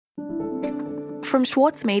From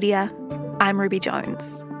Schwartz Media, I'm Ruby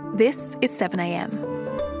Jones. This is 7am.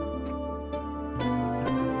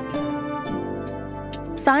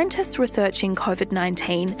 Scientists researching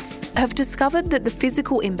COVID-19 have discovered that the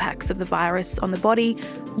physical impacts of the virus on the body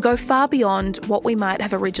go far beyond what we might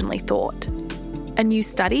have originally thought. A new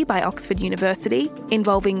study by Oxford University,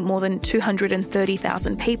 involving more than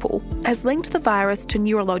 230,000 people, has linked the virus to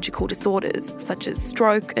neurological disorders such as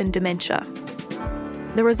stroke and dementia.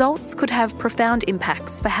 The results could have profound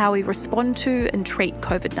impacts for how we respond to and treat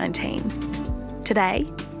COVID-19. Today,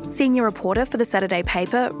 senior reporter for the Saturday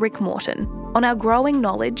paper, Rick Morton, on our growing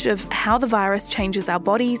knowledge of how the virus changes our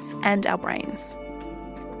bodies and our brains.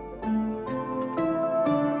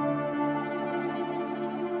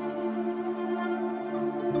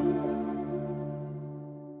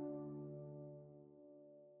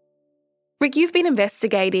 Rick, you've been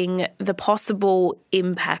investigating the possible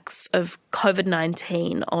impacts of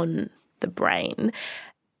COVID-19 on the brain,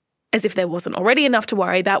 as if there wasn't already enough to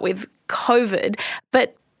worry about with COVID.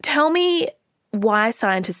 But tell me why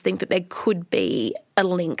scientists think that there could be a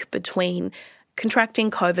link between contracting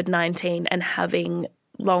COVID-19 and having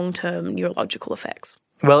long-term neurological effects.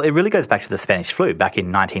 Well, it really goes back to the Spanish flu back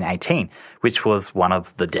in 1918, which was one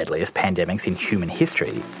of the deadliest pandemics in human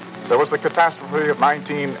history. There was the catastrophe of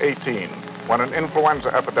 1918, when an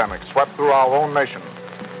influenza epidemic swept through our own nation,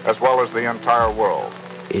 as well as the entire world.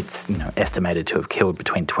 It's estimated to have killed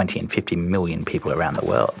between 20 and 50 million people around the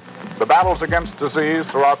world. The battles against disease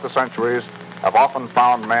throughout the centuries have often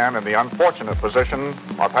found man in the unfortunate position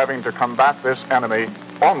of having to combat this enemy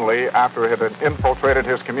only after it had infiltrated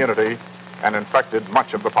his community and infected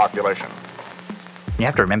much of the population. You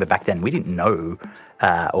have to remember back then we didn't know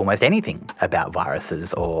almost anything about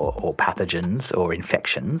viruses or pathogens or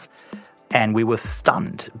infections. And we were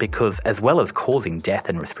stunned because, as well as causing death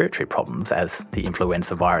and respiratory problems, as the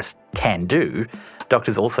influenza virus can do,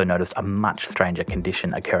 doctors also noticed a much stranger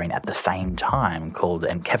condition occurring at the same time called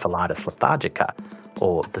encephalitis lethargica,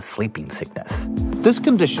 or the sleeping sickness. This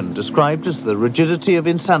condition, described as the rigidity of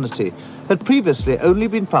insanity, had previously only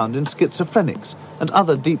been found in schizophrenics and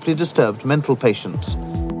other deeply disturbed mental patients.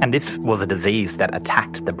 And this was a disease that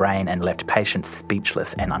attacked the brain and left patients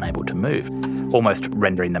speechless and unable to move, almost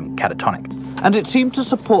rendering them catatonic. And it seemed to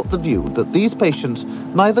support the view that these patients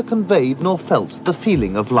neither conveyed nor felt the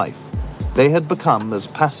feeling of life. They had become as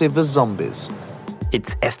passive as zombies.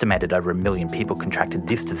 It's estimated over 1 million people contracted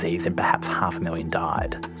this disease and perhaps 500,000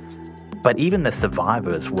 died. But even the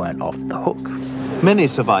survivors weren't off the hook. Many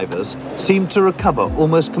survivors seemed to recover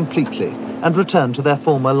almost completely and return to their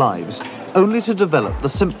former lives, only to develop the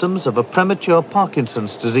symptoms of a premature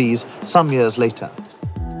Parkinson's disease some years later.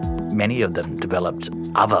 Many of them developed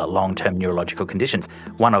other long-term neurological conditions,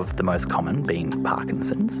 one of the most common being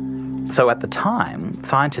Parkinson's. So at the time,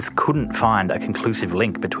 scientists couldn't find a conclusive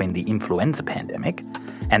link between the influenza pandemic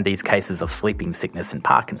and these cases of sleeping sickness and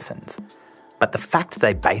Parkinson's. But the fact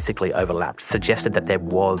they basically overlapped suggested that there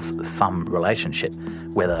was some relationship,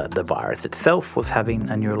 whether the virus itself was having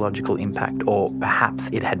a neurological impact or perhaps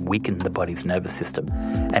it had weakened the body's nervous system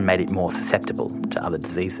and made it more susceptible to other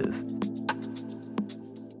diseases.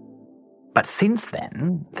 But since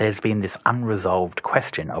then, there's been this unresolved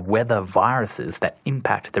question of whether viruses that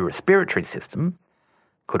impact the respiratory system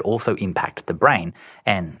could also impact the brain.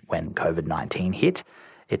 And when COVID-19 hit,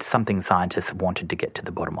 it's something scientists wanted to get to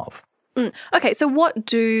the bottom of. Okay, so what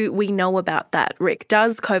do we know about that, Rick?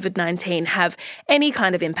 Does COVID-19 have any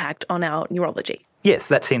kind of impact on our neurology? Yes,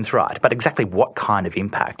 that seems right. But exactly what kind of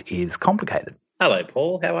impact is complicated. Hello,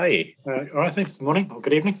 Paul. How are you? All right, thanks. Good morning or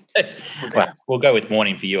good evening. Well, we'll go with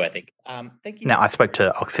morning for you, I think. Thank you. Now, I spoke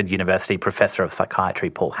to Oxford University Professor of Psychiatry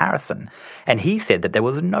Paul Harrison, and he said that there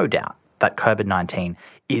was no doubt that COVID-19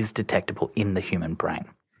 is detectable in the human brain.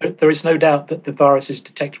 There is no doubt that the virus is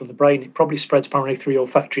detectable in the brain. It probably spreads primarily through your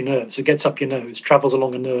olfactory nerves. It gets up your nose, travels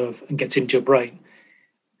along a nerve and gets into your brain.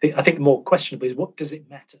 I think the more questionable is, what does it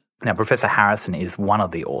matter? Now, Professor Harrison is one of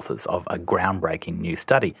the authors of a groundbreaking new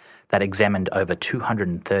study that examined over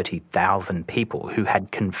 230,000 people who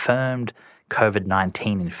had confirmed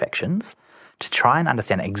COVID-19 infections to try and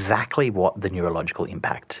understand exactly what the neurological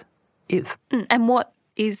impact is. And what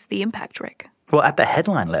is the impact, Rick? Well, at the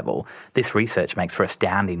headline level, this research makes for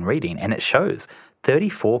astounding reading, and it shows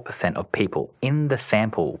 34% of people in the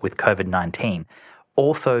sample with COVID-19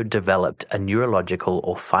 also developed a neurological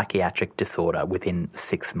or psychiatric disorder within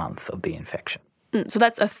 6 months of the infection. So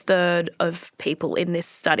that's a third of people in this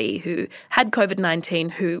study who had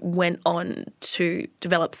COVID-19 who went on to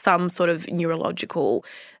develop some sort of neurological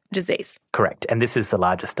disease. Correct. And this is the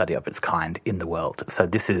largest study of its kind in the world. So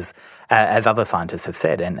this is, as other scientists have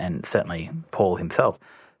said, and certainly Paul himself,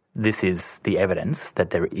 this is the evidence that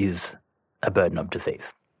there is a burden of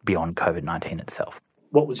disease beyond COVID-19 itself.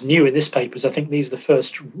 What was new in this paper is I think these are the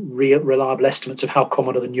first reliable estimates of how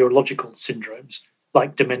common are the neurological syndromes,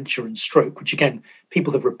 like dementia and stroke, which again,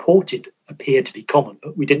 people have reported appear to be common,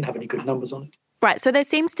 but we didn't have any good numbers on it. Right, so there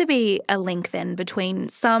seems to be a link then between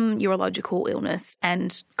some neurological illness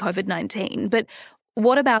and COVID-19, but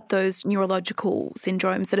what about those neurological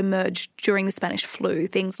syndromes that emerged during the Spanish flu,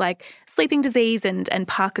 things like sleeping disease and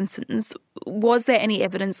Parkinson's? Was there any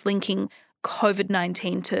evidence linking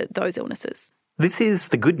COVID-19 to those illnesses? This is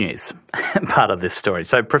the good news part of this story.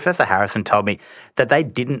 So Professor Harrison told me that they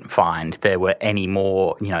didn't find there were any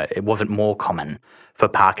more, it wasn't more common for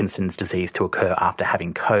Parkinson's disease to occur after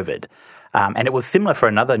having COVID. And it was similar for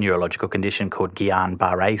another neurological condition called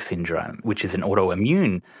Guillain-Barré syndrome, which is an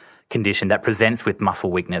autoimmune condition that presents with muscle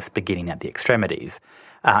weakness beginning at the extremities.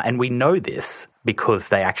 And we know this because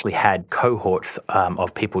they actually had cohorts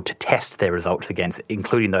of people to test their results against,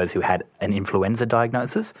 including those who had an influenza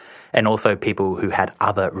diagnosis and also people who had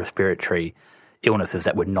other respiratory illnesses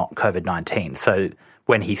that were not COVID-19. So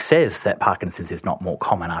when he says that Parkinson's is not more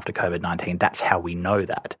common after COVID-19, that's how we know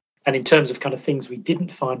that. And in terms of kind of things we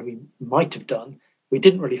didn't find we might have done, we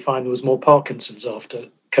didn't really find there was more Parkinson's after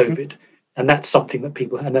COVID. Mm-hmm. And that's something that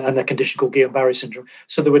people, and a condition called Guillain-Barré syndrome.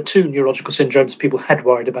 So there were two neurological syndromes people had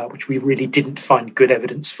worried about, which we really didn't find good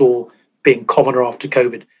evidence for being commoner after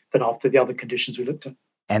COVID than after the other conditions we looked at.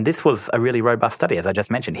 And this was a really robust study, as I just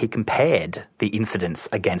mentioned. He compared the incidence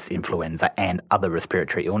against influenza and other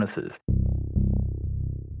respiratory illnesses.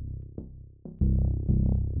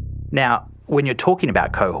 Now, when you're talking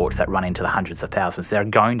about cohorts that run into the hundreds of thousands, there are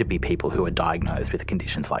going to be people who are diagnosed with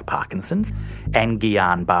conditions like Parkinson's and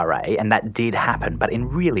Guillain-Barré, and that did happen, but in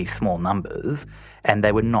really small numbers, and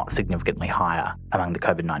they were not significantly higher among the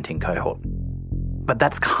COVID-19 cohort. But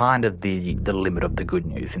that's kind of the limit of the good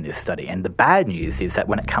news in this study. And the bad news is that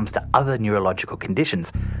when it comes to other neurological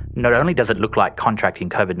conditions, not only does it look like contracting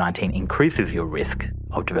COVID-19 increases your risk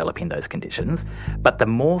of developing those conditions, but the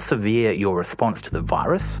more severe your response to the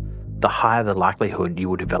virus, the higher the likelihood you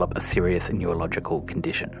will develop a serious neurological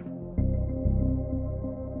condition.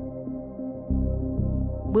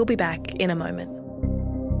 We'll be back in a moment.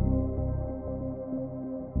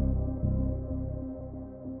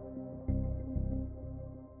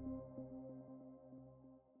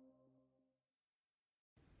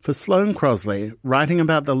 For Sloane Crosley, writing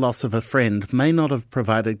about the loss of a friend may not have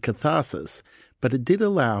provided catharsis, but it did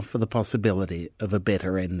allow for the possibility of a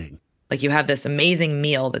better ending. Like, you have this amazing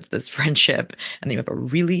meal that's this friendship, and then you have a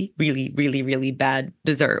really, really, really, really bad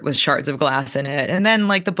dessert with shards of glass in it. And then,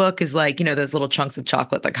 the book is those little chunks of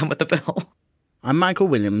chocolate that come with the bill. I'm Michael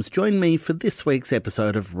Williams. Join me for this week's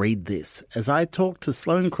episode of Read This, as I talk to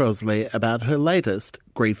Sloane Crosley about her latest,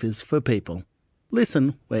 Grief is for People.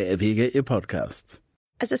 Listen wherever you get your podcasts.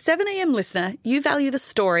 As a 7am listener, you value the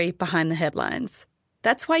story behind the headlines.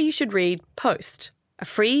 That's why you should read Post, a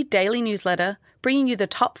free daily newsletter bringing you the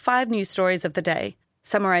top 5 news stories of the day,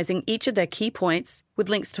 summarising each of their key points with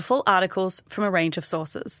links to full articles from a range of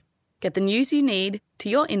sources. Get the news you need to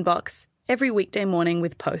your inbox every weekday morning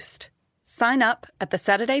with Post. Sign up at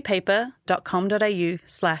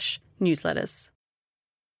thesaturdaypaper.com.au/newsletters.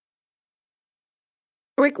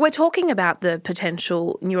 Rick, we're talking about the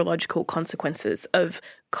potential neurological consequences of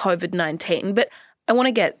COVID-19, but I want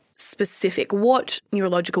to get specific. What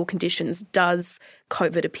neurological conditions does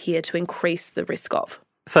COVID appear to increase the risk of?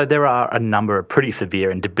 So there are a number of pretty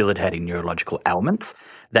severe and debilitating neurological ailments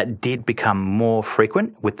that did become more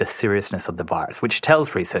frequent with the seriousness of the virus, which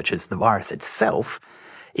tells researchers the virus itself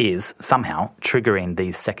is somehow triggering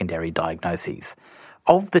these secondary diagnoses.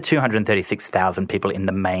 Of the 236,000 people in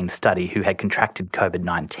the main study who had contracted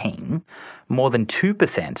COVID-19, more than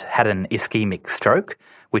 2% had an ischemic stroke,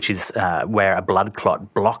 which is where a blood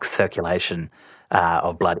clot blocks circulation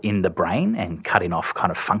of blood in the brain and cutting off kind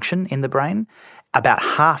of function in the brain. About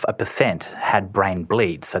 0.5% had brain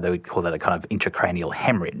bleed, so they would call that a kind of intracranial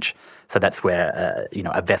hemorrhage. So that's where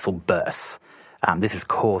a vessel bursts. This is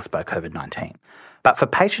caused by COVID-19. But for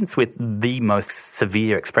patients with the most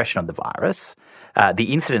severe expression of the virus,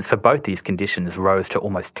 the incidence for both these conditions rose to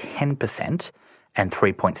almost 10% and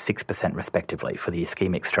 3.6% respectively for the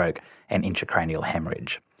ischemic stroke and intracranial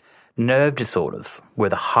hemorrhage. Nerve disorders were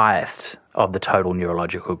the highest of the total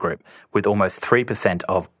neurological group, with almost 3%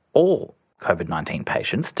 of all COVID-19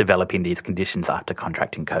 patients developing these conditions after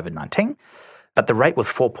contracting COVID-19, but the rate was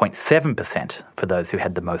 4.7% for those who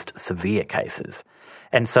had the most severe cases.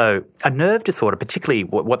 And so a nerve disorder, particularly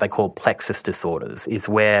what they call plexus disorders, is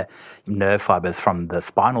where nerve fibres from the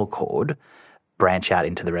spinal cord branch out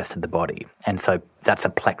into the rest of the body. And so that's a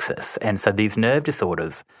plexus. And so these nerve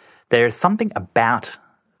disorders, there is something about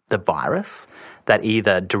the virus that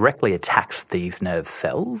either directly attacks these nerve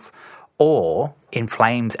cells or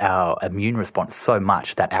inflames our immune response so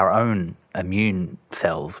much that our own immune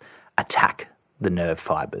cells attack the nerve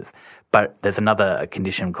fibers. But there's another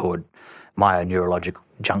condition called myoneurologic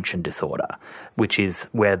junction disorder, which is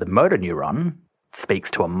where the motor neuron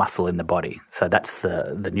speaks to a muscle in the body. So that's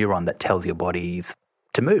the neuron that tells your bodies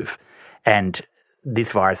to move. And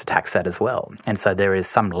this virus attacks that as well. And so there is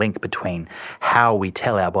some link between how we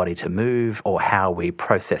tell our body to move or how we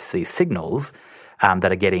process these signals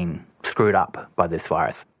that are getting screwed up by this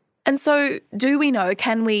virus. And so do we know,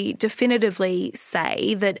 can we definitively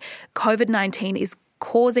say that COVID-19 is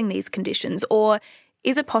causing these conditions, or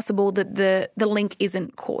is it possible that the link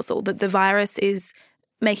isn't causal, that the virus is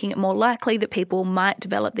making it more likely that people might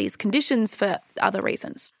develop these conditions for other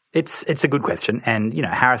reasons? It's a good question. And,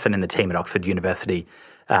 Harrison and the team at Oxford University,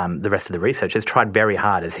 the rest of the researchers tried very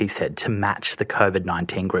hard, as he said, to match the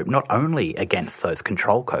COVID-19 group, not only against those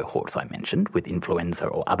control cohorts I mentioned with influenza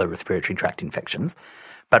or other respiratory tract infections,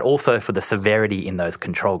 but also for the severity in those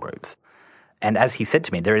control groups. And as he said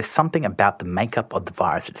to me, there is something about the makeup of the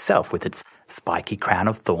virus itself with its spiky crown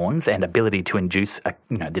of thorns and ability to induce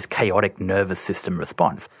this chaotic nervous system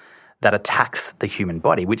response that attacks the human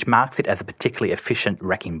body, which marks it as a particularly efficient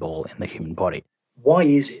wrecking ball in the human body. Why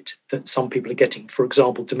is it that some people are getting, for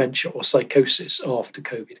example, dementia or psychosis after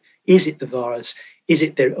COVID? Is it the virus? Is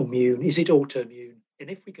it their immune? Is it autoimmune? And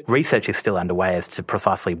if we could... Research is still underway as to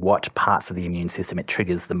precisely what parts of the immune system it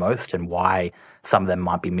triggers the most and why some of them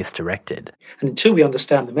might be misdirected. And until we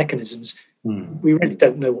understand the mechanisms, we really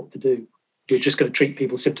don't know what to do. We're just going to treat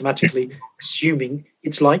people symptomatically, assuming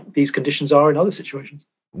it's like these conditions are in other situations.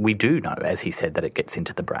 We do know, as he said, that it gets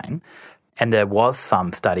into the brain. And there was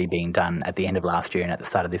some study being done at the end of last year and at the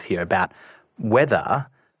start of this year about whether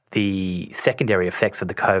the secondary effects of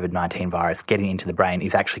the COVID-19 virus getting into the brain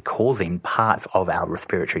is actually causing parts of our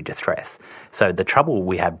respiratory distress. So the trouble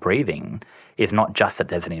we have breathing is not just that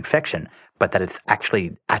there's an infection, but that it's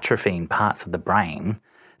actually atrophying parts of the brain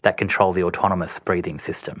that control the autonomous breathing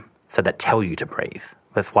system, so that tell you to breathe.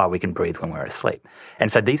 That's why we can breathe when we're asleep.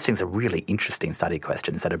 And so these things are really interesting study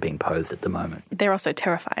questions that are being posed at the moment. They're also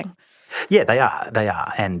terrifying. Yeah, they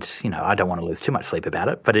are. And, I don't want to lose too much sleep about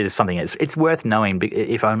it, but it is something it's worth knowing,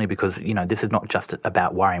 if only because, this is not just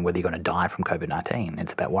about worrying whether you're going to die from COVID-19.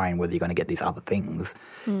 It's about worrying whether you're going to get these other things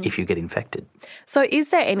if you get infected. So is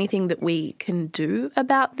there anything that we can do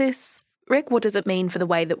about this, Rick? What does it mean for the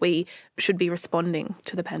way that we should be responding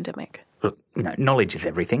to the pandemic? Look, knowledge is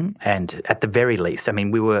everything. And at the very least,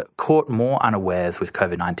 we were caught more unawares with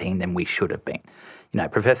COVID-19 than we should have been.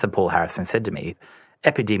 Professor Paul Harrison said to me,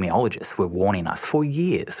 epidemiologists were warning us for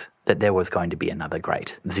years that there was going to be another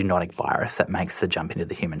great zoonotic virus that makes the jump into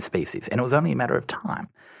the human species. And it was only a matter of time.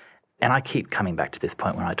 And I keep coming back to this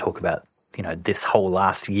point when I talk about, this whole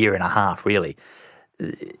last year and a half really,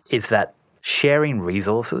 is that sharing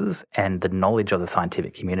resources and the knowledge of the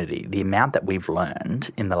scientific community, the amount that we've learned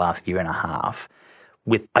in the last year and a half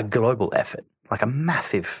with a global effort, like a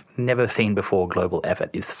massive, never-seen-before global effort,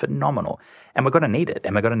 is phenomenal. And we're going to need it.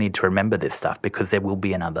 And we're going to need to remember this stuff because there will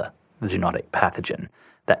be another zoonotic pathogen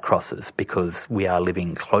that crosses because we are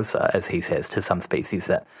living closer, as he says, to some species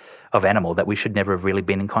of animal that we should never have really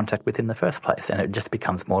been in contact with in the first place. And it just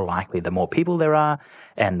becomes more likely the more people there are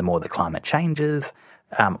and the more the climate changes.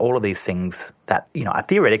 All of these things that, are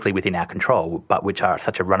theoretically within our control, but which are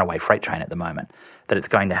such a runaway freight train at the moment that it's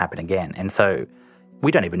going to happen again. And so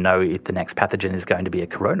we don't even know if the next pathogen is going to be a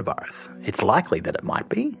coronavirus. It's likely that it might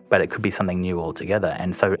be, but it could be something new altogether.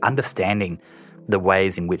 And so understanding the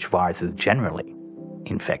ways in which viruses generally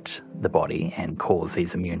infect the body and cause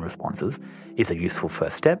these immune responses is a useful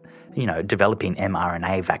first step. Developing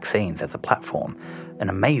mRNA vaccines as a platform, an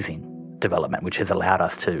amazing development which has allowed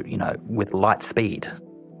us to, with light speed,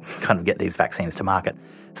 kind of get these vaccines to market.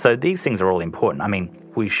 So these things are all important.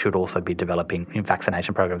 We should also be developing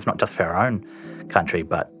vaccination programs, not just for our own country,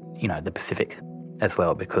 but, the Pacific as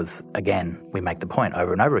well, because, again, we make the point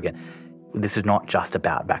over and over again, this is not just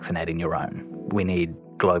about vaccinating your own. We need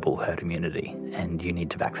global herd immunity, and you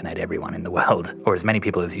need to vaccinate everyone in the world, or as many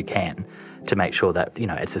people as you can, to make sure that,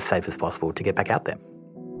 it's as safe as possible to get back out there.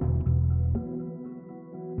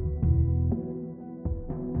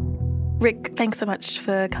 Rick, thanks so much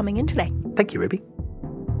for coming in today. Thank you, Ruby.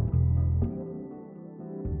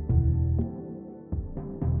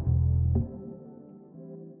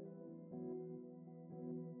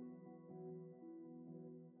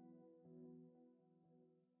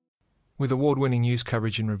 With award-winning news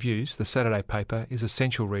coverage and reviews, the Saturday paper is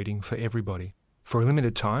essential reading for everybody. For a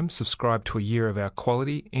limited time, subscribe to a year of our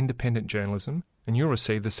quality, independent journalism and you'll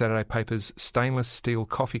receive the Saturday Paper's stainless steel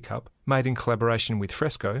coffee cup made in collaboration with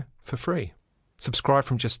Fresco for free. Subscribe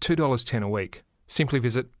from just $2.10 a week. Simply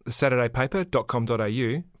visit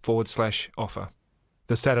thesaturdaypaper.com.au/offer.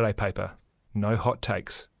 The Saturday Paper. No hot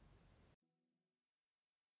takes.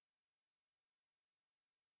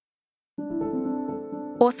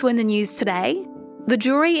 Also in the news today, the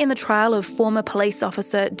jury in the trial of former police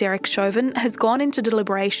officer Derek Chauvin has gone into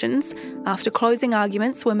deliberations after closing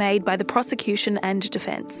arguments were made by the prosecution and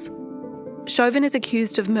defence. Chauvin is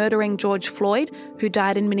accused of murdering George Floyd, who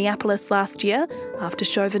died in Minneapolis last year after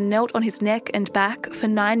Chauvin knelt on his neck and back for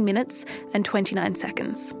 9 minutes and 29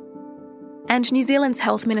 seconds. And New Zealand's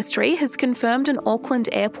health ministry has confirmed an Auckland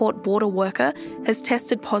airport border worker has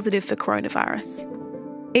tested positive for coronavirus.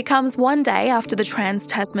 It comes one day after the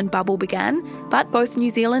Trans-Tasman bubble began, but both New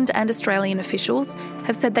Zealand and Australian officials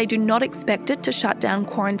have said they do not expect it to shut down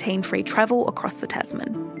quarantine-free travel across the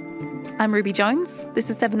Tasman. I'm Ruby Jones. This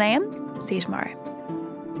is 7am. See you tomorrow.